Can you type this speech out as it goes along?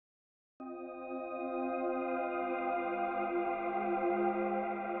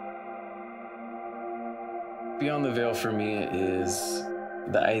Beyond the Veil for me is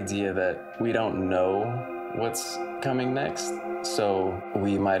the idea that we don't know what's coming next, so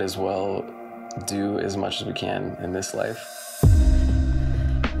we might as well do as much as we can in this life.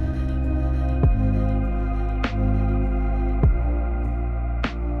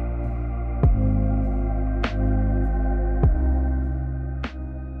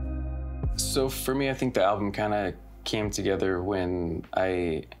 So for me, I think the album kind of came together when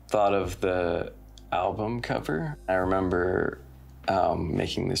I thought of the album cover. I remember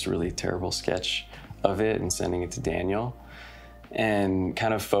making this really terrible sketch of it and sending it to Daniel, and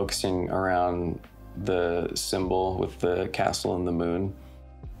kind of focusing around the symbol with the castle and the moon.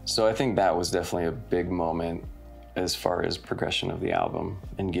 So I think that was definitely a big moment as far as progression of the album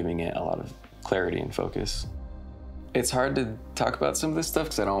and giving it a lot of clarity and focus. It's hard to talk about some of this stuff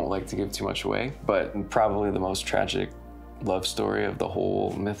because I don't like to give too much away, but probably the most tragic love story of the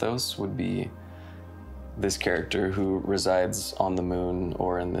whole mythos would be this character who resides on the moon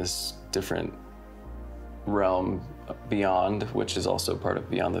or in this different realm beyond, which is also part of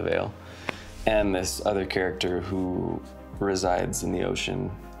Beyond the Veil, and this other character who resides in the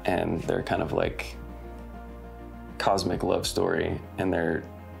ocean, and they're kind of like cosmic love story and their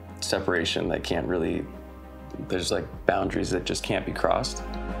separation that can't really, there's like boundaries that just can't be crossed.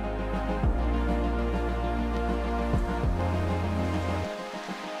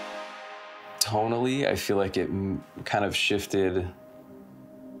 Tonally, I feel like it kind of shifted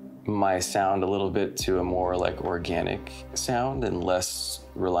my sound a little bit to a more like organic sound and less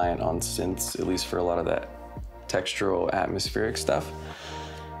reliant on synths, at least for a lot of that textural atmospheric stuff.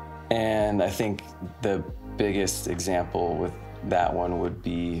 And I think the biggest example with that one would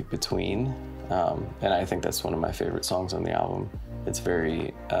be Between. And I think that's one of my favorite songs on the album. It's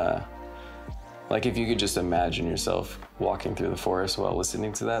very, like if you could just imagine yourself walking through the forest while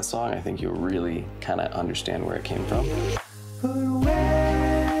listening to that song, I think you'll really kind of understand where it came from.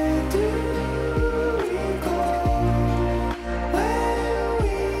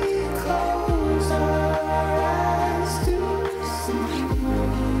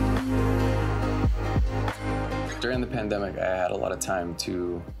 During the pandemic, I had a lot of time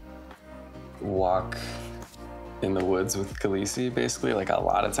to walk in the woods with Khaleesi, basically, like a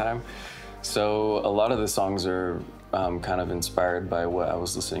lot of time. So a lot of the songs are kind of inspired by what I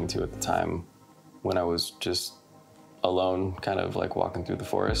was listening to at the time when I was just alone, kind of like walking through the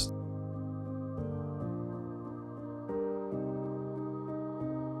forest.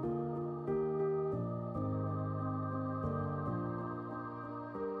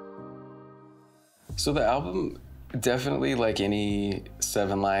 So the album, definitely like any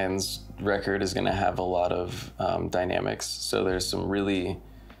Seven Lions record, is gonna have a lot of dynamics. So there's some really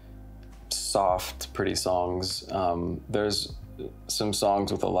soft, pretty songs. There's some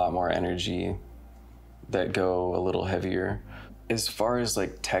songs with a lot more energy that go a little heavier. As far as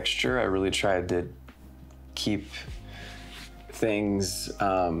like texture, I really tried to keep things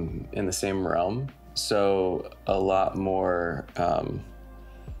in the same realm. So a lot more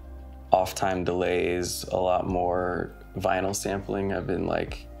off-time delays, a lot more vinyl sampling. I've been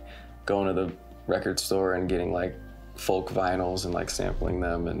like going to the record store and getting like folk vinyls and like sampling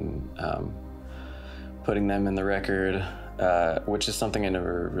them and putting them in the record, which is something I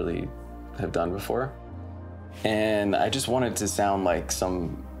never really have done before. And I just wanted to sound like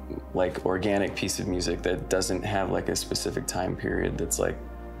some like organic piece of music that doesn't have like a specific time period. That's like,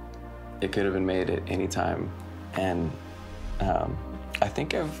 it could have been made at any time. And I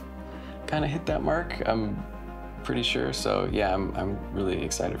think I've kind of hit that mark, I'm pretty sure. So yeah, I'm really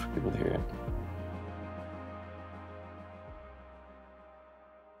excited for people to hear it.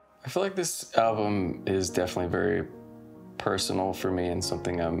 I feel like this album is definitely very personal for me and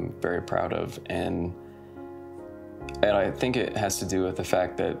something I'm very proud of. And I think it has to do with the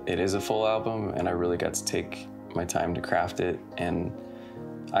fact that it is a full album and I really got to take my time to craft it. And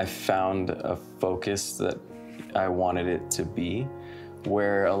I found a focus that I wanted it to be,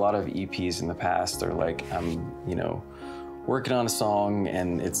 where a lot of EPs in the past are like, I'm, you know, working on a song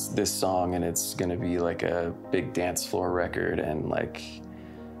and it's this song and it's gonna be like a big dance floor record, and like,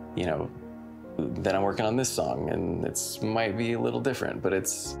 you know, then I'm working on this song and it's might be a little different, but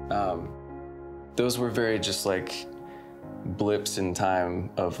it's, those were very just like blips in time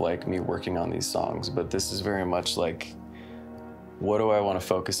of like me working on these songs. But this is very much like, what do I want to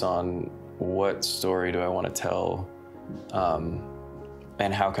focus on? What story do I want to tell?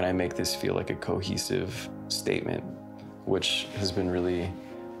 And how can I make this feel like a cohesive statement, which has been really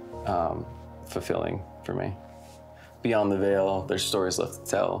fulfilling for me. Beyond the Veil, there's stories left to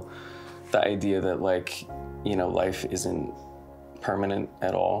tell. The idea that like, you know, life isn't permanent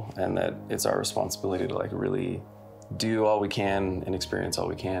at all, and that it's our responsibility to like really do all we can and experience all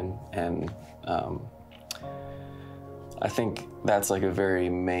we can. And I think that's like a very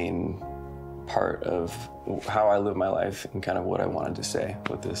main part of how I live my life and kind of what I wanted to say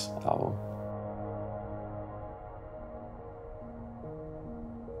with this album.